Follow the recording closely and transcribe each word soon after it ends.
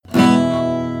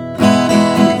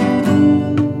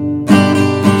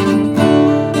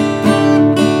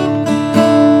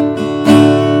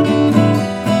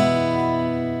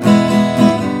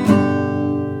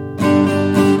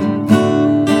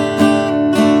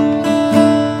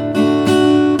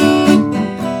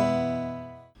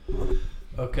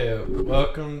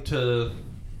Welcome to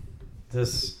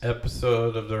this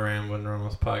episode of the Ramblin'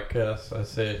 Ramos podcast. I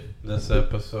say this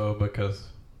episode because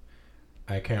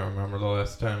I can't remember the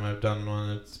last time I've done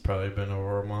one. It's probably been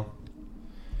over a month.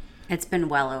 It's been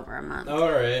well over a month.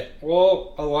 Alright.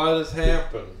 Well, a lot has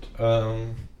happened.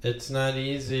 It's not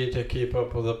easy to keep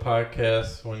up with a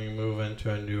podcast when you move into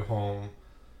a new home.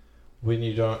 When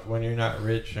you're not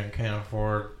rich and can't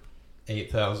afford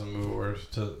 8,000 movers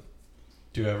to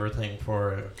do everything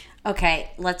for it.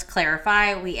 Okay, let's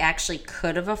clarify. We actually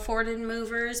could have afforded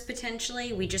movers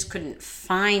potentially. We just couldn't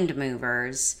find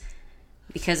movers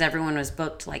because everyone was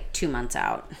booked like 2 months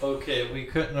out. Okay, we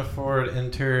couldn't afford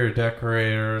interior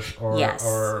decorators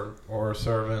or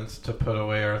servants to put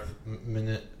away our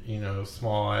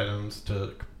small items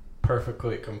to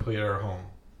perfectly complete our home.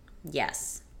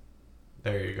 Yes.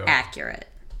 There you go. Accurate.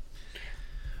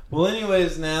 Well,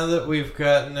 anyways, now that we've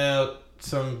gotten out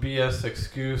some BS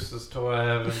excuse as to why I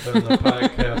haven't done the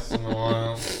podcast in a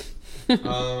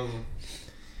while,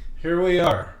 here we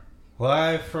are,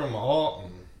 live from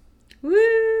Alton.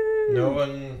 Woo! No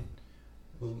one,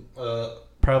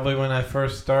 probably when I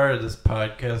first started this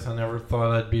podcast, I never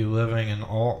thought I'd be living in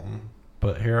Alton,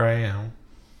 but here I am.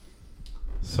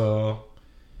 So,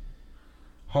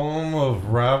 home of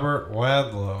Robert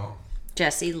Wadlow.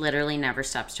 Jesse literally never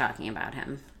stops talking about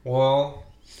him. Well,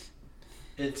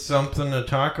 it's something to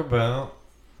talk about,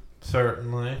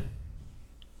 certainly.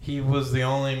 He was the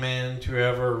only man to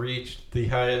ever reach the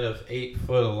height of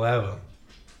 8'11".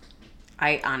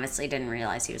 I honestly didn't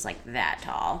realize he was like that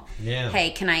tall. Yeah. Hey,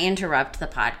 can I interrupt the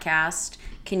podcast?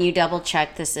 Can you double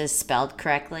check this is spelled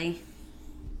correctly?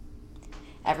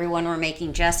 Everyone, we're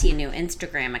making Jesse a new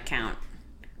Instagram account.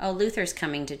 Oh, Luther's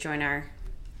coming to join our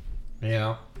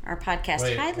podcast.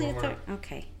 Wait, Hi, Luther.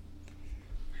 Okay.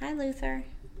 Hi, Luther.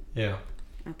 Yeah.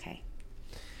 Okay.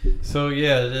 So,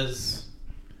 yeah, it is.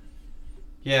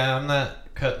 Yeah, I'm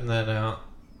not cutting that out.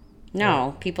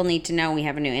 No, people need to know we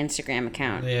have a new Instagram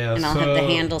account. Yeah, and I'll have the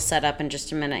handle set up in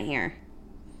just a minute here.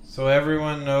 So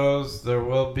everyone knows there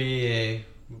will be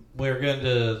we're going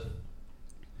to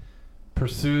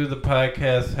pursue the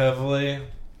podcast heavily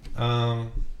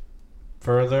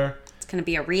further. It's going to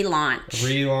be a relaunch.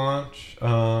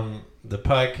 The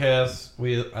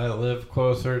podcast, I live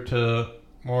closer to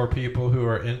more people who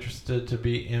are interested to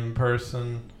be in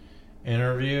person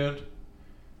interviewed.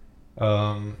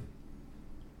 I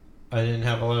didn't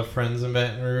have a lot of friends in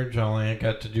Baton Rouge. I only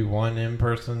got to do one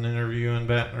in-person interview in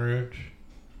Baton Rouge.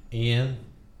 Ian,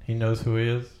 he knows who he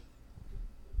is.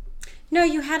 No,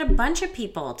 you had a bunch of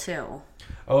people too.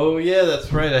 Oh yeah,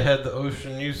 that's right. I had the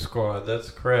Ocean U Squad.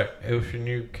 That's correct. Ocean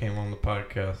U came on the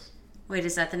podcast. Wait,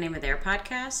 is that the name of their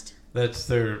podcast? That's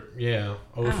their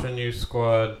Ocean U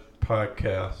Squad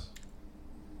podcast.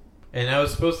 And I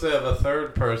was supposed to have a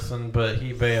third person, but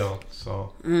he bailed,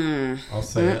 so I'll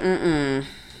say it.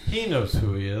 He knows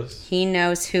who he is. He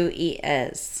knows who he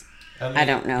is. I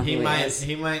don't know who he is.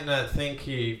 He might not think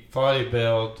he thought he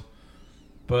bailed,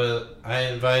 but I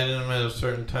invited him at a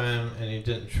certain time, and he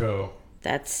didn't show.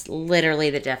 That's literally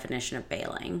the definition of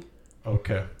bailing.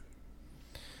 Okay.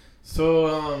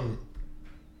 So,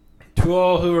 to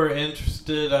all who are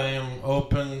interested, I am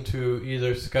open to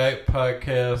either Skype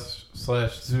podcast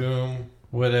 / Zoom,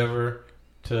 whatever,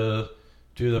 to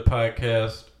do the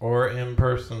podcast or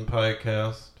in-person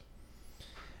podcast.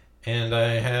 And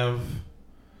I'm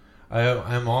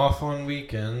off on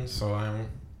weekends, so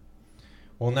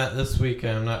not this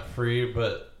weekend, I'm not free,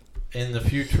 but in the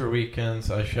future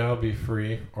weekends I shall be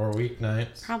free, or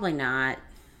weeknights. Probably not.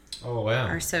 Oh, wow.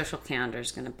 Our social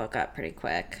calendar's going to book up pretty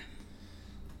quick.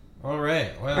 All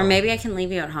right. Well, or maybe I can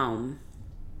leave you at home.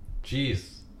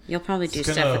 Jeez. You'll probably do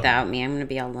stuff without me. I'm going to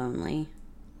be all lonely.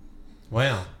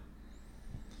 Wow.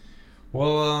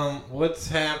 Well, what's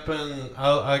happened?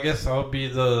 I guess I'll be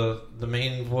the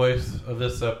main voice of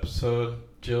this episode.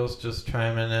 Jill's just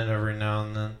chiming in every now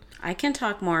and then. I can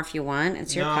talk more if you want.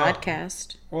 It's your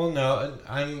podcast. Well, no,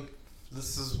 I'm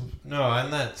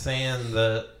not saying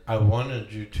that I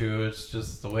wanted you to. It's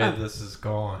just the way this is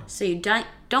going. So you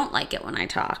don't like it when I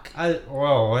talk.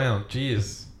 Wow,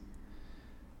 geez.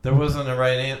 There wasn't a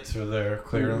right answer there,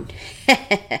 clearly.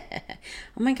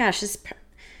 Oh my gosh,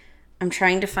 I'm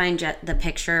trying to find the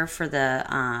picture for the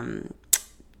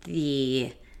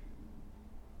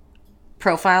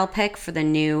profile pic for the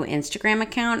new Instagram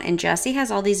account, and Jesse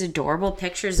has all these adorable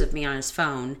pictures of me on his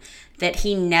phone that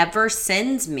he never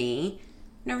sends me.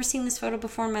 Never seen this photo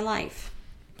before in my life.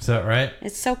 Is that right?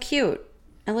 It's so cute.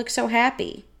 I look so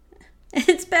happy.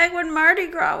 It's back when Mardi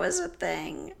Gras was a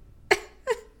thing.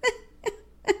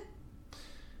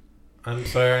 I'm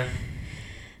sorry.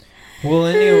 Well,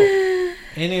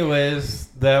 anyways,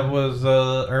 That was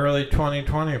early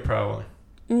 2020, probably.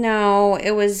 No,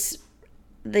 it was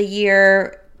the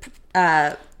year.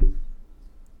 Oh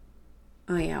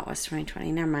yeah, it was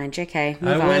 2020. Never mind. JK,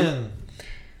 move on. Win.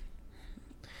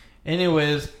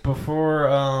 Anyways, before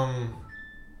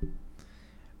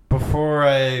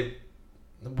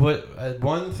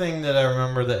one thing that I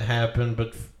remember that happened,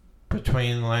 but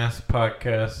between last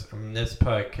podcast and this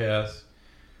podcast,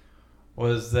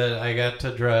 was that I got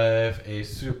to drive a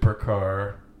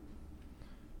supercar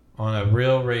on a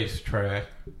real racetrack.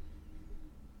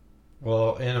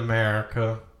 Well, in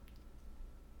America.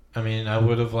 I mean, I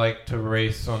would have liked to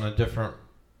race on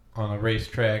a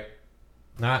racetrack,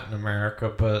 not in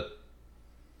America, but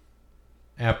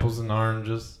apples and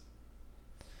oranges.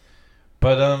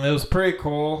 But it was pretty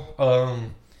cool.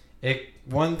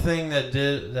 One thing that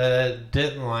I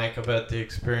didn't like about the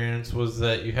experience was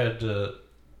that you had to.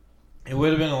 It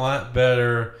would have been a lot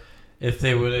better if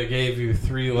they would have gave you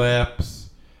 3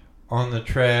 laps on the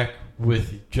track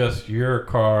with just your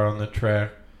car on the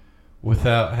track,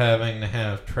 without having to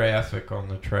have traffic on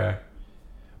the track.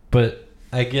 But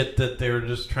I get that they were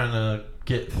just trying to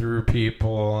get through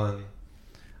people, and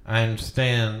I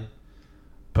understand.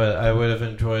 But I would have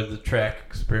enjoyed the track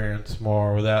experience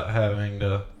more without having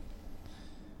to,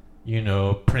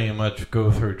 pretty much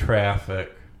go through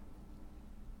traffic.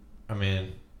 I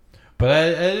mean, but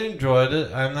I enjoyed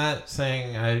it. I'm not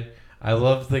saying I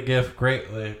love the gift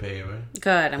greatly, baby.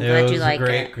 Good. I'm glad you like it. It was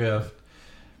a great gift.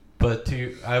 But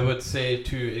I would say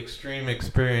to Extreme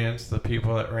Experience, the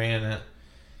people that ran it,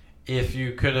 if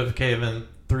you could have given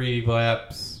 3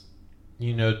 laps,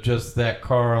 just that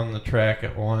car on the track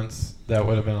at once, that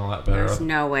would have been a lot better. There's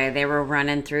no way they were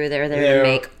running through there. They would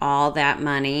make all that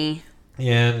money.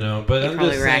 Yeah, no, but I'm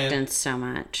probably just racked saying, in so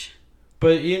much.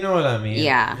 But you know what I mean.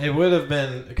 Yeah. It would have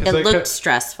been... It looked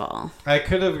stressful. I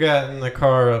could have gotten the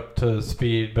car up to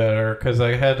speed better because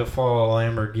I had to follow a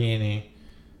Lamborghini.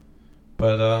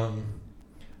 But,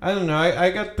 I don't know. I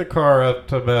got the car up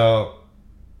to about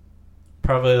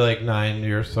probably like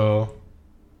 90 or so.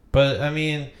 But, I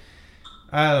mean,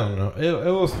 I don't know.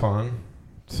 It was fun.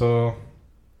 So,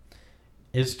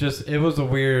 it's just, it was a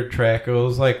weird track. It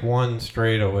was like one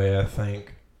straightaway, I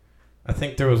think. I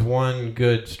think there was one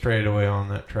good straightaway on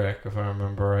that track, if I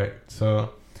remember right.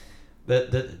 So,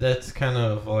 that's kind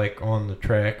of like on the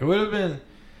track. It would have been,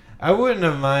 I wouldn't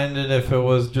have minded if it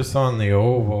was just on the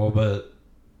oval, but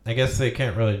I guess they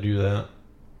can't really do that.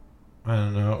 I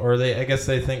don't know. Or I guess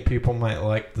they think people might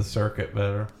like the circuit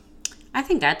better. I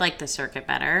think I'd like the circuit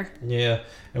better. Yeah.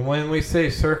 And when we say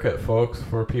circuit, folks,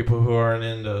 for people who aren't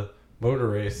into motor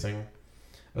racing,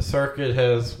 a circuit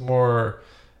has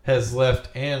left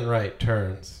and right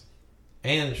turns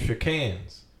and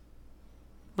chicanes.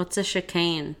 What's a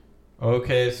chicane?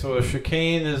 Okay, so a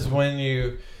chicane is when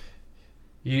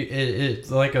it's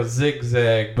like a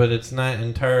zigzag, but it's not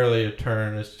entirely a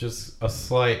turn. It's just a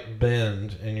slight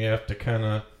bend, and you have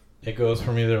to it goes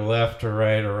from either left or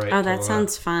right or right to left. Oh, that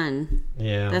sounds fun.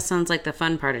 Yeah. That sounds like the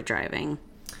fun part of driving.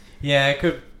 Yeah, I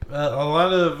could... a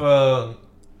lot of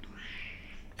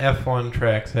F1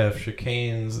 tracks have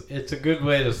chicanes. It's a good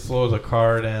way to slow the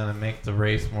car down and make the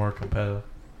race more competitive.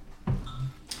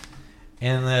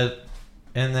 And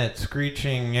that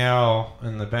screeching yowl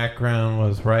in the background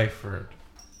was Ryford,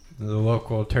 the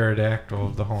local pterodactyl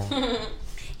of the home.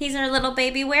 He's our little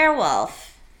baby werewolf.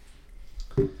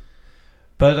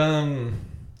 But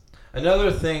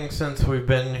another thing since we've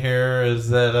been here is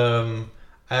that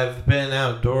I've been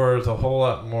outdoors a whole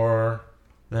lot more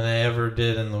than I ever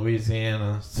did in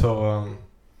Louisiana. So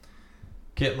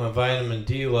get my vitamin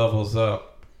D levels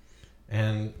up,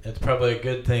 and it's probably a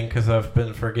good thing because I've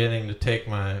been forgetting to take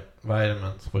my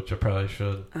vitamins, which I probably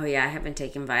should. Oh yeah, I haven't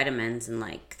taken vitamins in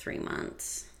like 3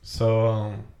 months.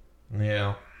 So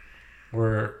yeah,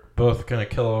 we're both gonna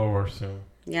kill over soon.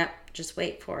 Yep, just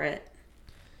wait for it.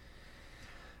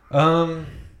 I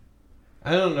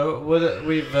don't know.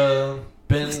 We've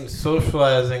been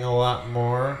socializing a lot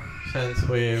more since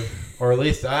or at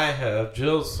least I have.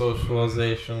 Jill's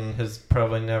socialization has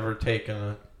probably never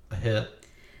taken a hit.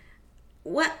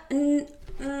 What?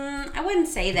 I wouldn't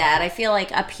say that. I feel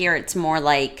like up here it's more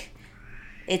like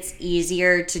it's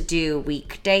easier to do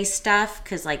weekday stuff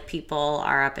because like people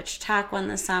are up at Chautauqua in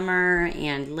the summer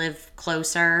and live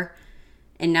closer.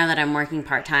 And now that I'm working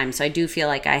part-time, so I do feel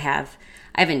like I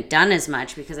haven't done as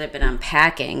much because I've been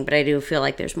unpacking, but I do feel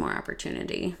like there's more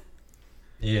opportunity.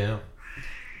 Yeah.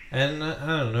 And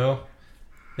I don't know.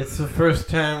 It's the first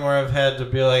time where I've had to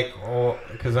be like,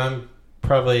 because I'm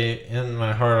probably in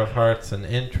my heart of hearts an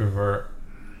introvert.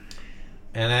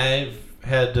 And I've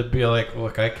had to be like,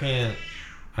 look, I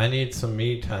need some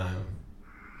me time.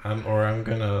 I'm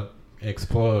gonna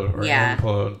explode or Yeah.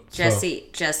 implode.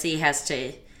 Jesse has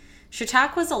to.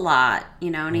 Chautauqua's a lot,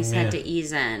 and he's had to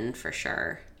ease in for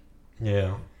sure.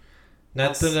 Yeah.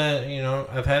 Not that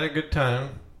I've had a good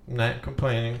time. Not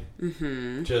complaining.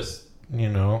 Mm-hmm. Just,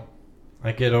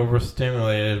 I get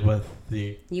overstimulated with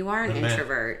the... You are an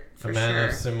introvert, for sure.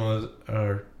 Amount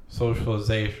of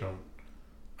socialization.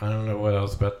 I don't know what I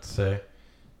was about to say.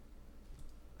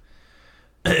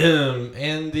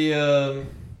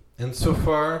 And so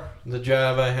far, the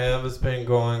job I have has been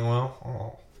going well.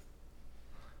 Oh.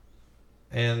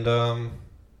 And,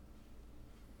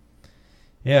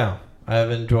 yeah,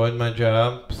 I've enjoyed my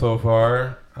job so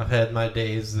far. I've had my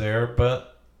days there,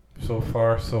 but so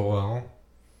far, so well.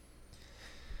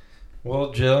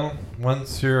 Well, Jill,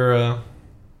 once you're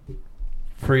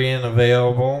free and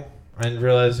available, I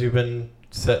realize you've been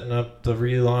setting up the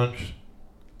relaunch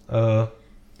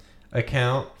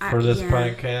account for this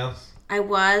podcast. I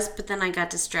was, but then I got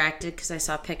distracted because I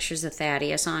saw pictures of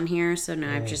Thaddeus on here, so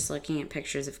now I'm just looking at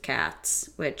pictures of cats,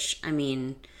 which,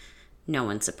 no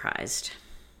one's surprised.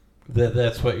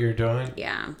 That's what you're doing?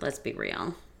 Yeah, let's be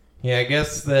real. Yeah, I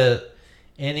guess that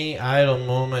any idle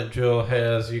moment Jill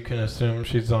has, you can assume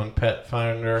she's on Pet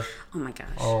Finder. Oh my gosh.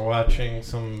 Or watching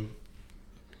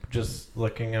just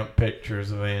looking up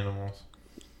pictures of animals.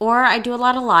 Or I do a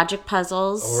lot of logic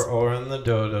puzzles. Or in the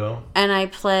Dodo. And I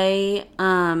play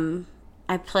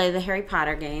the Harry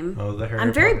Potter game. Oh, the Harry Potter.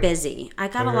 I'm very busy. I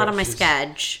got a lot on my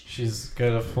sketch. She's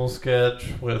got a full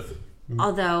sketch with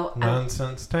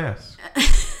nonsense tasks.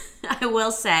 I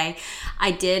will say,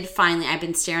 I've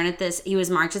been staring at this. He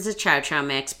was marked as a Chow Chow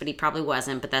mix, but he probably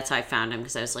wasn't, but that's how I found him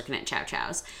because I was looking at Chow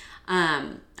Chows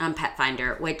on Pet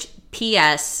Finder, which,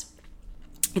 P.S.,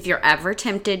 if you're ever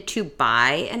tempted to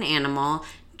buy an animal,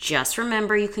 just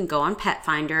remember you can go on Pet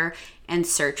Finder and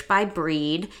search by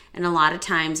breed. And a lot of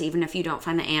times, even if you don't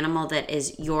find the animal that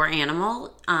is your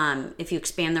animal, if you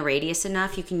expand the radius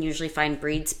enough, you can usually find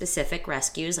breed-specific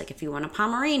rescues. Like if you want a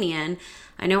Pomeranian,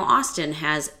 I know Austin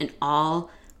has an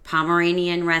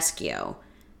all-Pomeranian rescue.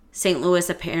 St. Louis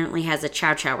apparently has a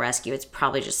Chow Chow rescue. It's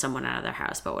probably just someone out of their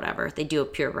house, but whatever. They do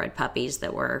have purebred puppies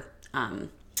that were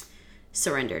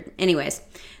surrendered. Anyways,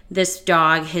 this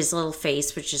dog, his little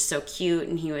face was just so cute,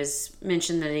 and he was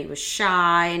mentioned that he was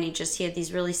shy, and he had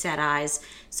these really sad eyes.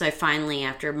 So I finally,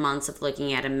 after months of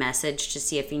looking at him, messaged to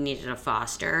see if he needed a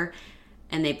foster,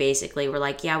 and they basically were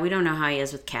like, yeah, we don't know how he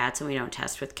is with cats, and we don't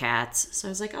test with cats. So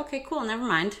I was like, okay, cool, never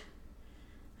mind.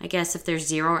 I guess if there's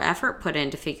zero effort put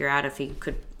in to figure out if he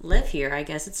could live here, I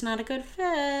guess it's not a good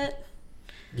fit.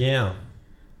 Yeah.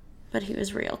 But he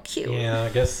was real cute. Yeah, I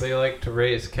guess they like to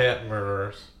raise cat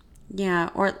murderers. Yeah,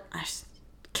 or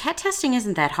cat testing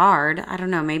isn't that hard. I don't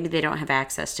know. Maybe they don't have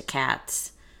access to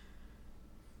cats.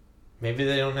 Maybe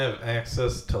they don't have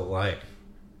access to life.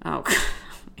 Oh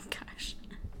my gosh.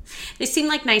 They seem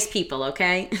like nice people,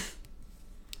 okay?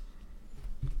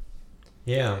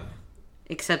 Yeah.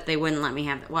 Except they wouldn't let me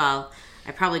have... Well,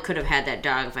 I probably could have had that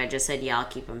dog if I just said, yeah, I'll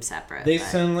keep them separate. They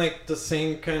sound like the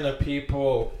same kind of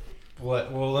people...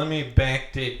 Well, let me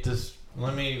backdate this.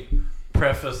 Let me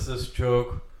preface this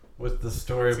joke with the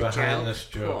story behind this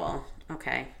joke. Cool.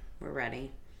 Okay, we're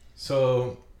ready.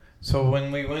 So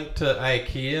when we went to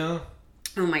IKEA...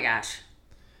 Oh my gosh.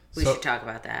 We should talk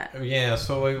about that. Yeah,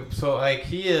 so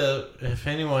IKEA, if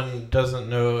anyone doesn't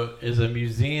know, is a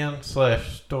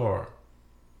museum/store.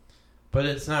 But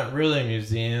it's not really a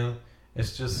museum.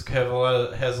 It's just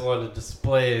has a lot of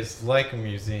displays like a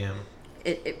museum.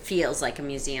 It feels like a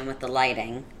museum with the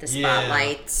lighting, the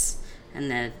spotlights, and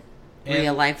the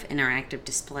real-life interactive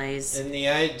displays. And the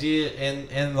idea,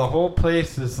 and the whole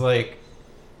place is like,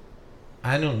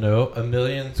 I don't know, 1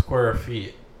 million square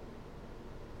feet,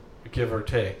 give or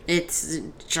take. It's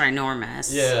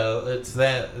ginormous. Yeah, it's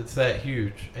that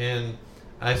huge. And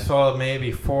I saw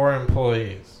maybe 4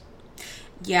 employees.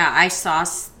 Yeah, I saw...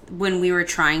 When we were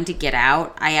trying to get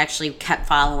out, I actually kept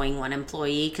following one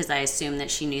employee because I assumed that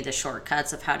she knew the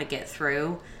shortcuts of how to get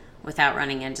through without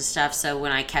running into stuff. So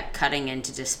when I kept cutting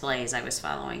into displays, I was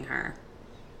following her.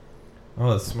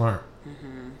 Oh, that's smart.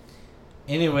 Mm-hmm.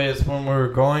 Anyways, when we were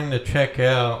going to check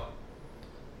out,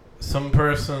 some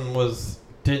person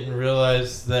didn't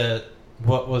realize that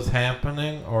what was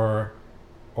happening or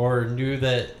knew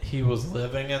that he was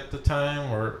living at the time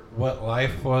or what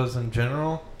life was in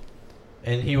general.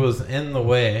 And he was in the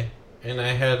way, and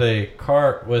I had a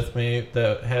cart with me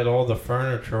that had all the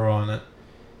furniture on it,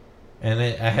 and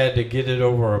I had to get it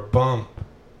over a bump,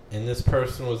 and this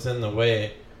person was in the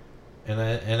way, and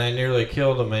I nearly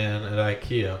killed a man at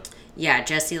IKEA. Yeah,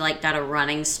 Jesse got a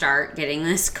running start getting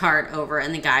this cart over,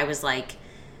 and the guy was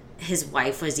his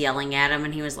wife was yelling at him,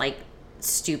 and he was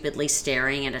stupidly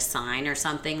staring at a sign or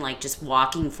something, like just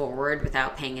walking forward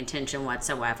without paying attention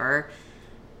whatsoever.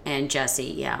 And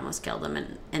Jesse, almost killed him.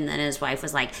 And then his wife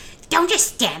was like, don't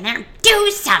just stand there,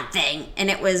 do something. And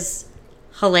it was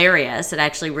hilarious. It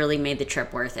actually really made the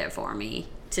trip worth it for me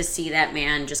to see that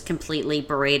man just completely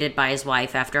berated by his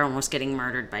wife after almost getting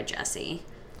murdered by Jesse.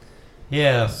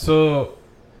 Yeah, so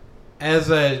as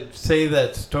I say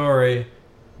that story,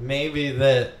 maybe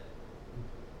that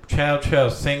Chow Chow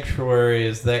Sanctuary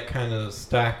is that kind of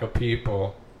stack of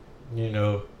people,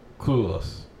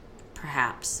 clueless.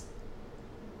 Perhaps.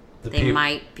 They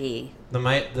might be.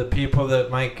 The people that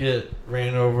might get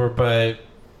ran over by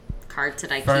carts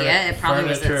at IKEA. It probably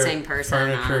was the same person.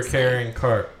 Furniture carrying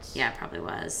carts. Yeah, it probably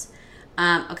was.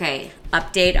 Okay,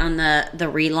 update on the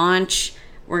relaunch.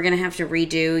 We're going to have to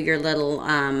redo your little...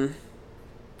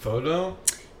 photo?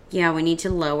 Yeah, we need to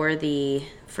lower the...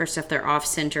 First off, they're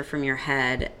off-center from your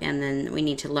head, and then we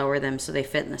need to lower them so they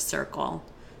fit in the circle.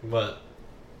 What?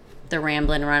 The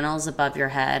Ramblin' Reynolds above your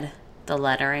head. The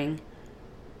lettering.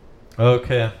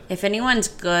 Okay. If anyone's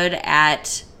good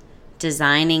at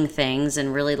designing things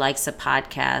and really likes a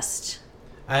podcast...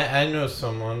 I know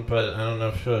someone, but I don't know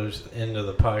if she's into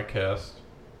the podcast.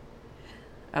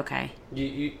 Okay.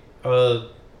 You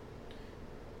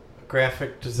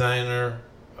graphic designer,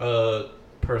 a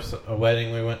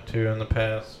wedding we went to in the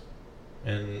past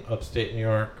in upstate New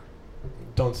York.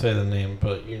 Don't say the name,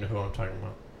 but you know who I'm talking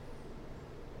about.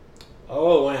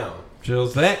 Oh, wow.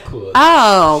 Jill's that cool.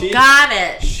 Oh, got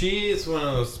it. She's one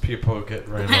of those people who get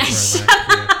run over in IKEA.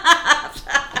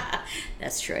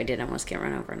 That's true. I did almost get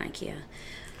run over in IKEA.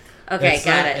 Okay,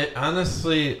 got it.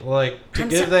 Honestly, to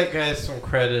give that guy some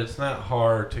credit, it's not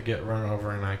hard to get run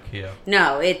over in IKEA.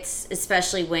 No, it's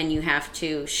especially when you have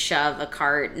to shove a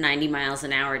cart 90 miles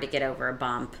an hour to get over a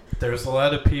bump. There's a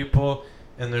lot of people,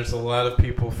 and there's a lot of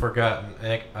people forgotten,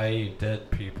 i.e.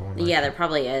 dead people. Yeah, there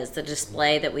probably is. The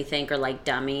display that we think are like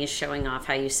dummies showing off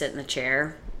how you sit in the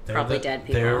chair. Probably dead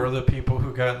people. They were the people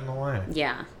who got in the way.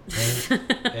 Yeah.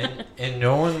 And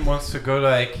no one wants to go to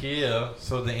IKEA,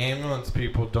 so the ambulance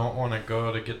people don't want to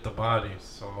go to get the bodies.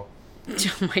 So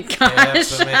oh my gosh.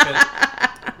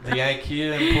 The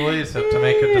IKEA employees have to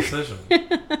make a decision.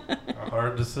 A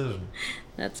hard decision.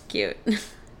 That's cute.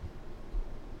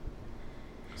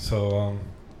 So,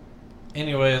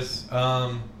 anyways,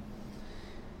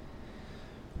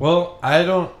 well, I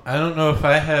don't know if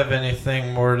I have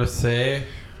anything more to say.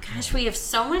 Gosh, we have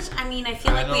so much. I mean, I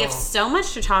feel like we have so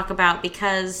much to talk about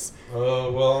because...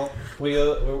 well,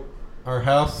 our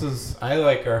house is... I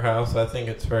like our house. I think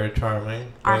it's very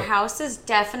charming. Our house is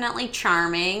definitely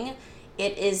charming.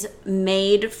 It is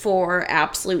made for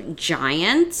absolute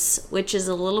giants, which is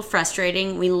a little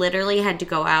frustrating. We literally had to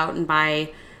go out and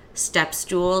buy step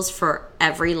stools for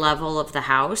every level of the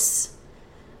house,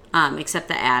 except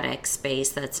the attic space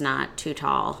that's not too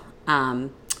tall.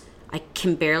 I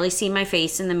can barely see my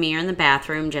face in the mirror in the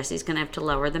bathroom. Jesse's going to have to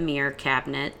lower the mirror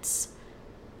cabinets.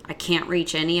 I can't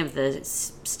reach any of the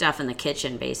stuff in the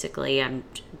kitchen, basically. I'm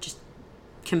just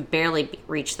can barely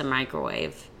reach the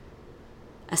microwave.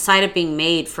 Aside of being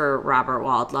made for Robert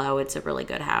Waldlow, it's a really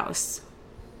good house.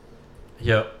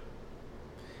 Yep.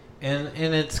 And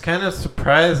it's kind of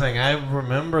surprising. I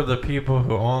remember the people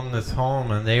who owned this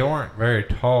home, and they weren't very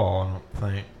tall, I don't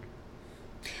think.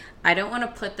 I don't want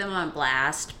to put them on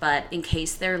blast, but in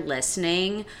case they're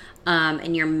listening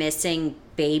and you're missing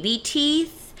baby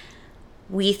teeth,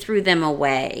 we threw them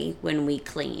away when we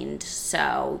cleaned.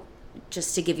 So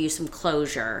just to give you some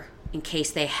closure in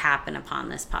case they happen upon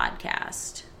this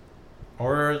podcast.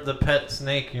 Or the pet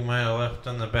snake you might have left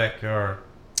in the backyard.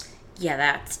 Yeah,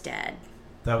 that's dead.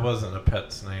 That wasn't a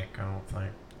pet snake, I don't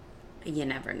think. You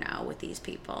never know with these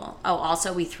people. Oh,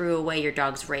 also we threw away your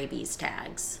dog's rabies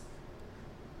tags.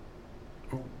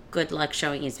 Good luck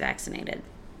showing he's vaccinated.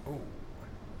 Ooh.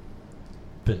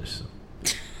 Finish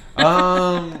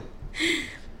them.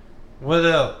 What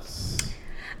else?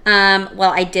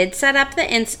 Well, I did set up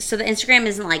so the Instagram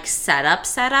isn't like set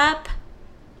up.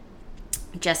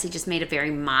 Jesse just made a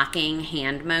very mocking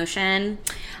hand motion.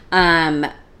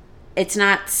 It's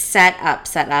not set up.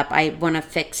 I want to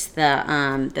fix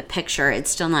the picture.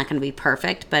 It's still not going to be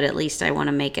perfect, but at least I want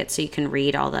to make it so you can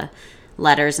read all the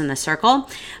letters in the circle.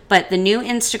 But the new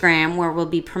Instagram where we'll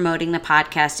be promoting the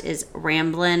podcast is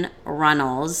Ramblin'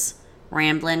 Runnels.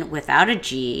 Ramblin' without a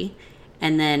G.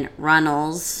 And then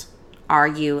Runnels,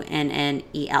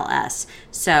 Runnels.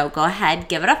 So go ahead,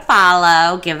 give it a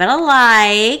follow, give it a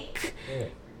like.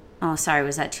 Oh, sorry,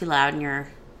 was that too loud in your...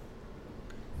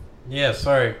 Yeah,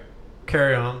 sorry.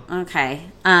 Carry on.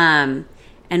 Okay. And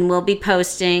we'll be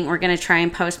posting. We're going to try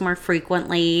and post more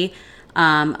frequently.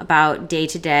 about day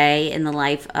to day in the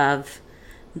life of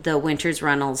the Winters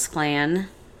Runnels clan.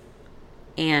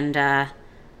 And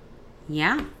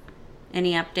yeah,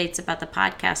 any updates about the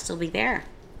podcast will be there.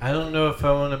 I don't know if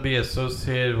I want to be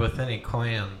associated with any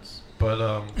clans,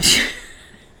 but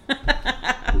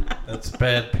that's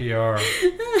bad PR.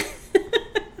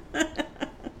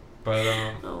 But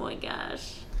oh my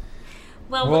gosh.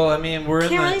 Well, I mean, we're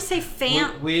can't really say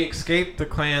we escaped the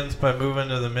clans by moving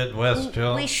to the Midwest,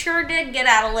 Jill. We sure did get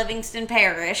out of Livingston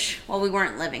Parish. Well, we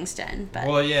weren't Livingston,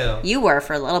 but yeah, you were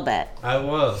for a little bit. I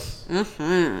was.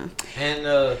 Mm-hmm.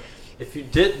 And if you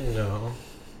didn't know,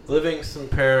 Livingston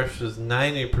Parish is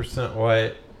 90%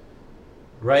 white,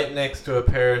 right next to a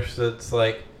parish that's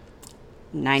like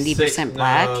 90%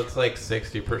 black. No, it's like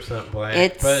 60%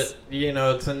 black. But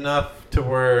it's enough to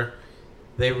where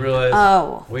they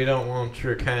realize we don't want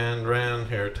your kind around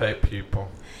here type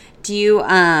people. Do you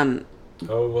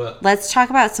what? Let's talk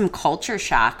about some culture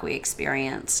shock we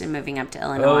experienced in moving up to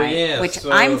Illinois. Oh yeah, which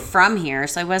I'm from here,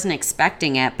 so I wasn't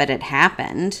expecting it, but it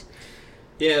happened.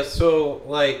 Yeah, so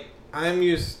like I'm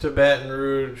used to Baton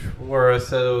Rouge, where I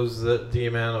said it was the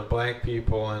amount of black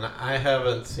people, and I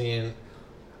haven't seen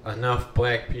enough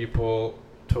black people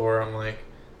to where I'm like,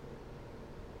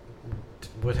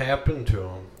 what happened to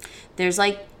them? There's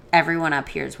like everyone up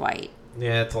here is white.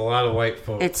 Yeah, it's a lot of white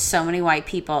folks. It's so many white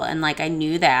people, and like I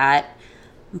knew that,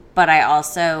 but I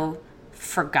also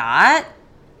forgot,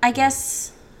 I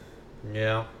guess.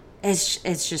 Yeah. It's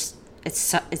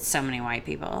so many white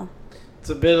people. It's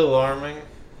a bit alarming,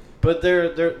 but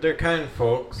they're kind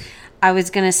folks. I was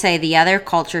going to say the other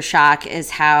culture shock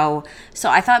is how... So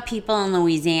I thought people in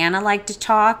Louisiana like to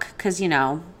talk because,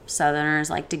 Southerners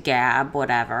like to gab,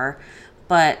 whatever.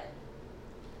 But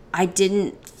I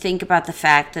didn't think about the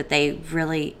fact that they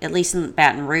really, at least in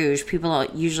Baton Rouge, people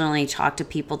usually only talk to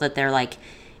people that they're like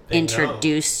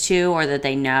introduced to or that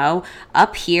they know.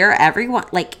 Up here, everyone...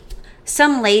 Like,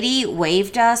 some lady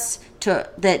waved us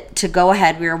to go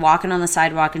ahead. We were walking on the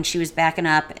sidewalk and she was backing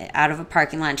up out of a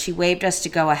parking lot. And she waved us to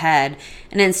go ahead.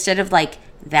 And instead of like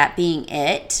that being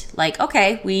it, like,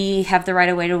 okay, we have the right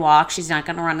of way to walk. She's not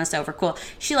going to run us over. Cool.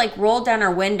 She like rolled down her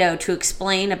window to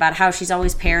explain about how she's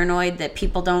always paranoid that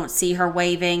people don't see her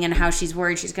waving and how she's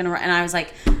worried she's going to run. And I was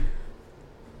like,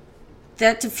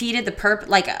 that defeated the purpose.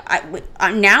 Like,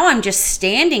 now I'm just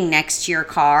standing next to your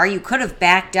car. You could have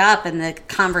backed up in the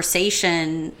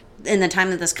conversation, in the time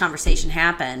that this conversation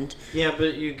happened. Yeah,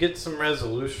 but you get some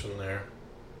resolution there.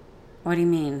 What do you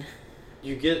mean?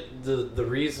 You get the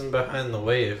reason behind the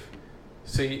wave.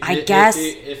 So I guess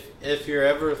if you're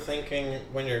ever thinking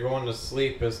when you're going to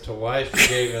sleep as to why she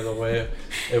gave you the wave,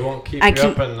 it won't keep you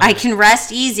up at night. I can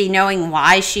rest easy knowing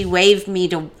why she waved me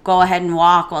to go ahead and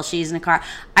walk while she's in a car.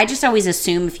 I just always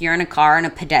assume if you're in a car and a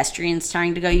pedestrian's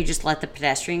trying to go, you just let the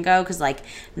pedestrian go because like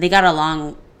they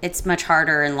got it's much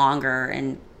harder and longer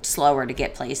and slower to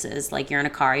get places. Like you're in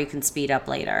a car, you can speed up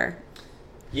later.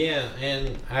 Yeah,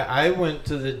 and I went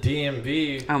to the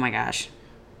DMV. Oh my gosh.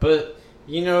 But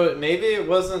maybe it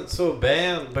wasn't so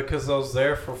bad because I was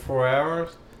there for 4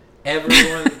 hours.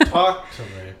 Everyone talked to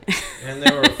me, and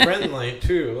they were friendly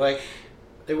too. Like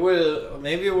it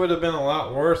would have been a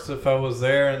lot worse if I was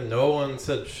there and no one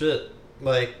said shit,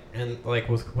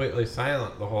 was completely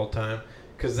silent the whole time,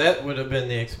 because that would have been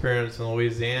the experience in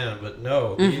Louisiana. But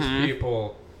no, these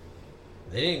people,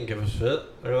 they didn't give a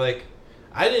shit. They're like,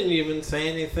 I didn't even say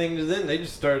anything to them. They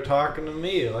just started talking to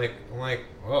me. I'm like,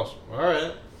 well, all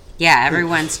right. Yeah,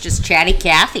 everyone's just chatty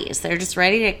Cathys. They're just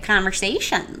ready to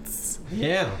conversations.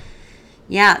 Yeah.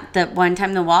 Yeah, the one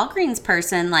time the Walgreens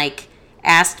person,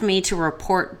 asked me to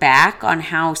report back on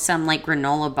how some,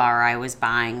 granola bar I was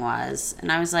buying was.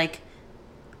 And I was like,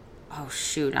 oh,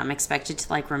 shoot, I'm expected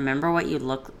to, remember what you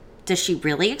look... Does she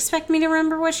really expect me to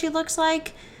remember what she looks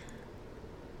like?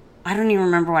 I don't even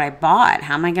remember what I bought.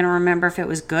 How am I going to remember if it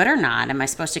was good or not? Am I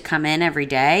supposed to come in every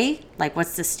day?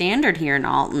 What's the standard here in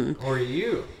Alton? Or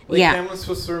you. Yeah. How am I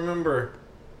supposed to remember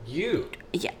you?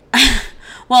 Yeah.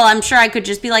 Well, I'm sure I could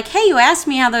just be like, hey, you asked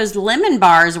me how those lemon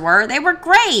bars were. They were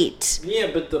great. Yeah,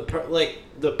 but the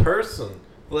person,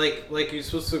 you're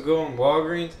supposed to go in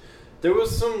Walgreens. There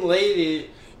was some lady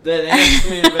that asked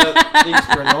me about these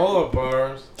granola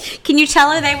bars. Can you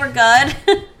tell her they were good?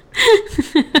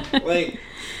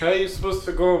 How are you supposed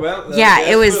to go about that? Yeah,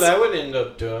 That's it was... what I would end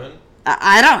up doing.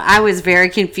 I was very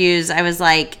confused. I was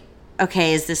like,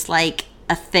 okay, is this a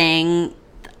thing?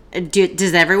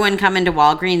 Does everyone come into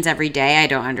Walgreens every day? I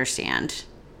don't understand.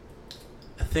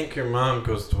 I think your mom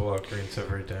goes to Walgreens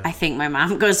every day. I think my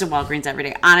mom goes to Walgreens every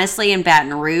day. Honestly, in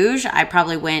Baton Rouge, I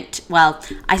probably went, well,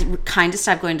 I kind of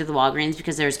stopped going to the Walgreens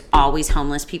because there's always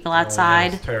homeless people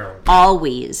outside. That's terrible.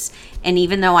 Always. And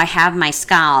even though I have my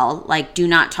scowl, like, do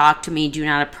not talk to me, do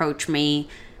not approach me.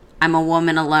 I'm a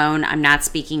woman alone. I'm not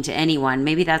speaking to anyone.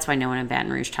 Maybe that's why no one in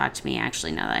Baton Rouge talked to me,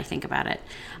 actually, now that I think about it.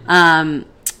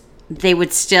 They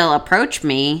would still approach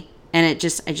me, and I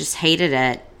just hated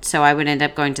it. So I would end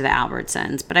up going to the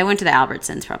Albertsons. But I went to the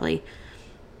Albertsons probably,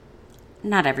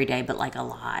 not every day, but like a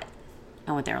lot.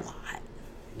 I went there a lot.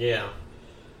 Yeah.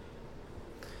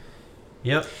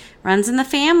 Yep. Runs in the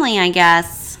family, I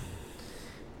guess.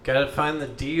 Gotta find the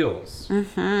deals.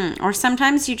 Mm-hmm. Or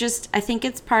sometimes I think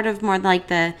it's part of more like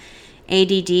the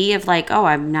ADD of like, oh,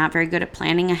 I'm not very good at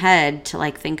planning ahead to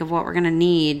like think of what we're going to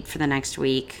need for the next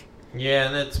week. Yeah,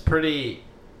 and it's pretty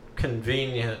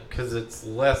convenient because it's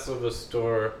less of a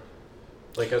store,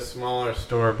 like a smaller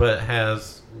store, but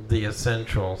has the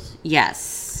essentials.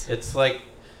 Yes. It's like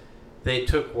they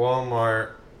took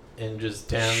Walmart and just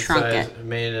downsized,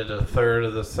 made it a third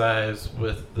of the size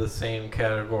with the same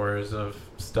categories of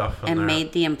stuff in and there.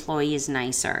 Made the employees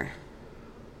nicer.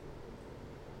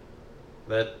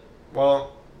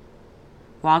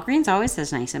 Walgreens always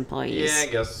has nice employees. Yeah,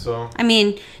 I guess so. I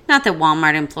mean, not that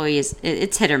Walmart employees,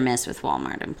 it's hit or miss with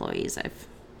Walmart employees.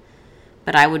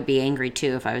 But I would be angry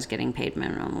too if I was getting paid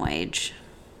minimum wage.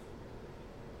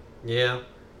 Yeah.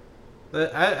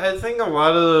 I think a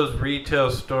lot of those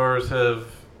retail stores have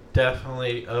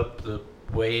definitely upped the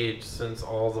wage since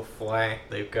all the flack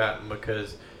they've gotten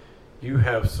because you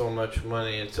have so much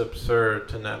money. It's absurd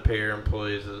to not pay your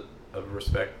employees a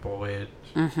respectable wage.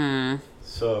 Mm-hmm.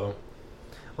 So,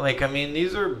 like, I mean,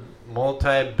 these are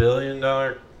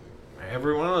multi-billion-dollar.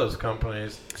 Every one of those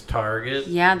companies, Target.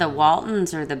 Yeah, the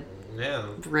Waltons are the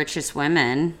richest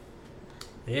women.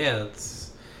 Yeah,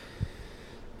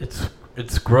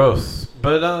 it's gross.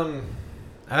 But I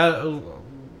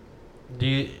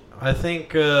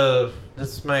think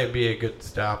this might be a good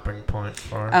stopping point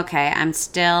for it. Okay, I'm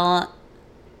still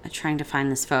trying to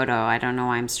find this photo. I don't know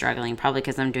why I'm struggling. Probably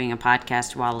because I'm doing a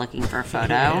podcast while looking for a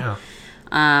photo. Yeah.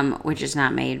 Which is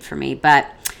not made for me. But,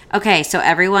 okay, so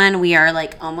everyone, we are,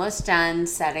 like, almost done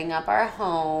setting up our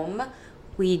home.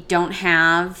 We don't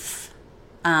have,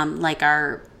 like,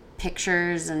 our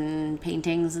pictures and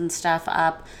paintings and stuff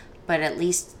up. But at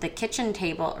least the kitchen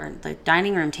table or the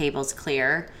dining room table's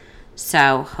clear.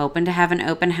 So, hoping to have an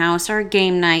open house or a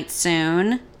game night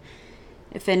soon.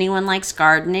 If anyone likes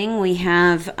gardening, we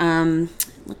have,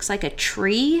 looks like a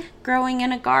tree growing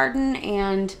in a garden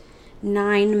and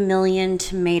 9 million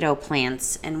tomato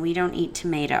plants, and we don't eat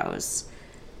tomatoes.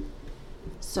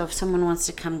 So if someone wants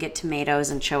to come get tomatoes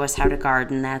and show us how to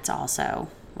garden,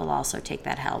 we'll also take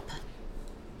that help.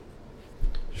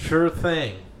 Sure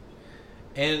thing.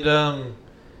 And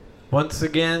once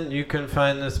again, you can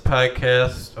find this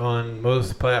podcast on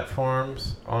most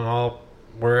platforms,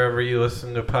 wherever you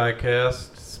listen to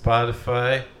podcasts,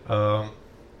 Spotify,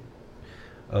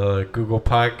 Google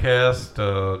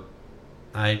Podcast,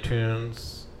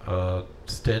 iTunes,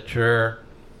 Stitcher,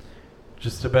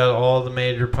 just about all the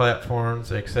major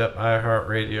platforms except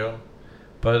iHeartRadio.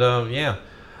 But yeah,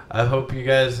 I hope you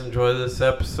guys enjoy this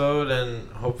episode,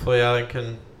 and hopefully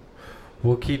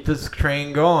we'll keep this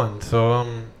train going.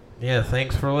 So yeah,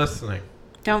 thanks for listening.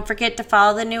 Don't forget to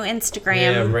follow the new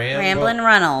Instagram, Ramblin'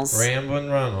 Runnels.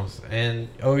 Ramblin' Runnels. And,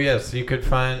 oh, yes, you could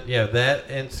find, that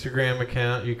Instagram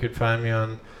account. You could find me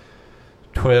on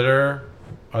Twitter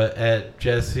at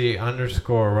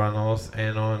Jesse_Runnels.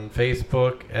 And on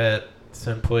Facebook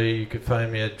you could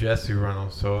find me at Jesse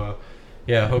Runnels. So,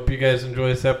 I hope you guys enjoy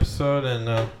this episode.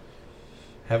 And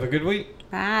have a good week.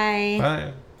 Bye.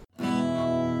 Bye.